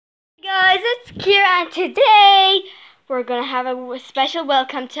it's Kira, and today we're gonna have a special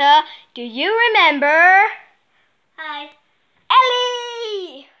welcome to, do you remember? Hi.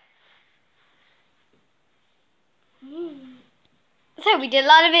 Ellie! So we did a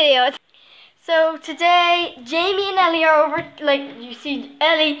lot of videos. So today Jamie and Ellie are over, like you see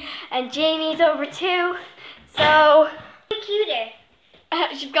Ellie and Jamie's over too. So Cuter.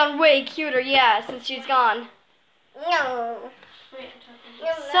 she's gone way cuter, yeah, since she's gone. No.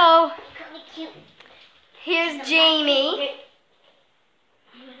 So Cute. here's Jamie.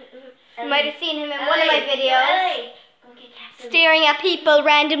 You might have seen him in one of my videos, staring at people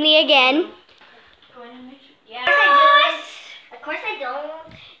randomly again. Of course I don't.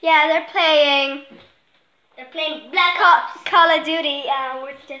 Yeah, they're playing Black Ops. Call of Duty.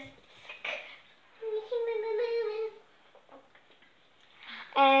 We're just,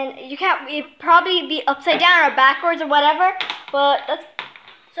 and you can't. It'd probably be upside down or backwards or whatever. But that's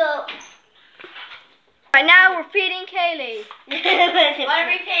So. right now we're feeding Kaylee. What are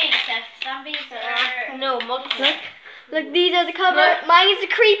we paying, Steph? Zombies or no multiple? Look, these are the cover. Mine is the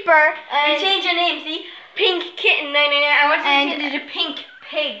creeper. You change your name, see? Pink Kitten 999. I want And- to change it to Pink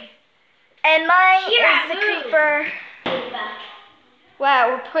Pig. And mine Kira, is the move. creeper. Wow,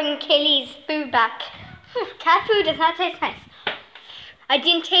 we're putting Kaylee's food back. Cat food does not taste nice. I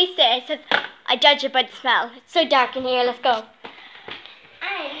didn't taste it. I said I judge it by the smell. It's so dark in here. Let's go.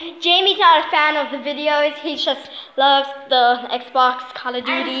 Jamie's not a fan of the videos. He just loves the Xbox, Call of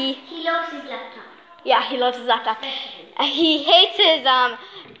Duty. He loves his laptop. Yeah, he loves his laptop. He hates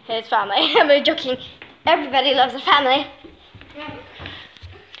his family. I'm joking. Everybody loves a family.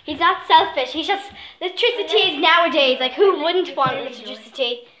 He's not selfish. He's just, electricity is nowadays. Like, who wouldn't want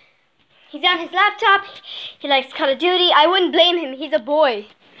electricity? He's on his laptop. He likes Call of Duty. I wouldn't blame him. He's a boy.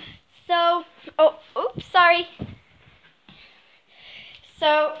 So, oops, sorry.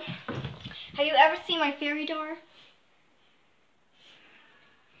 So, have you ever seen my fairy door?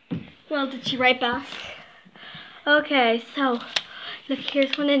 Well, did she write back? Okay, so, look,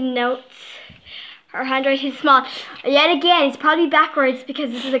 here's one of the notes. Her handwriting is small. Yet again, it's probably backwards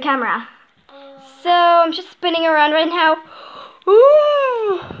because this is a camera. So, I'm just spinning around right now.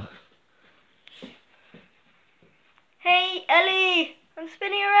 Ooh! Hey, Ellie! I'm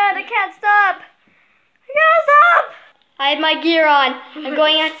spinning around. I can't stop. I can't stop! I had my gear on. I'm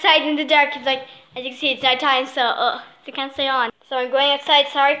going outside in the dark. It's like, as you can see, it's nighttime, so I can't stay on. So I'm going outside.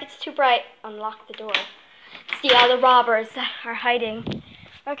 Sorry if it's too bright. Unlock the door. See all the robbers that are hiding.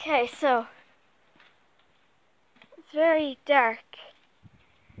 Okay, so it's very dark,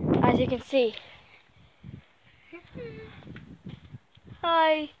 as you can see.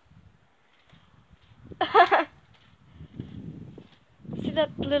 Hi. See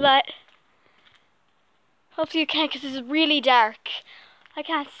that blue light? Hopefully you can, because this is really dark. I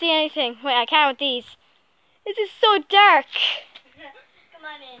can't see anything. Wait, I can with these. This is so dark. Come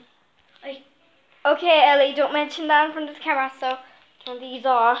on in. Okay, Ellie, don't mention that in front of the camera, so turn these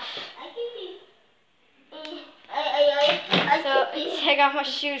off. So, take off my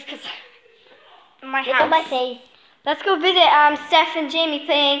shoes, because my Look at my house. face. Let's go visit Steph and Jamie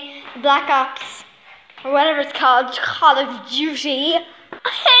playing Black Ops, or whatever it's called, Call of Duty.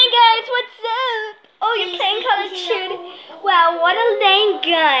 Hey guys, what's up? Oh, you're playing Call of Duty? Wow, what a lame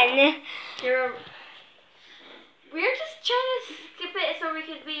gun. We're just trying to skip it so we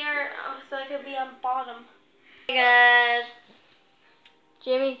could be so I could be on bottom. Hey guys.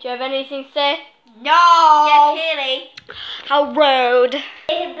 Jamie, do you have anything to say? No. Yeah, Kaylee. How rude.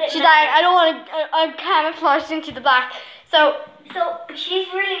 She's like, I don't want to, I'm camouflaged into the black. So she's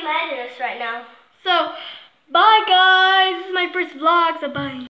really mad at us right now. bye guys. This is my first vlog, so bye.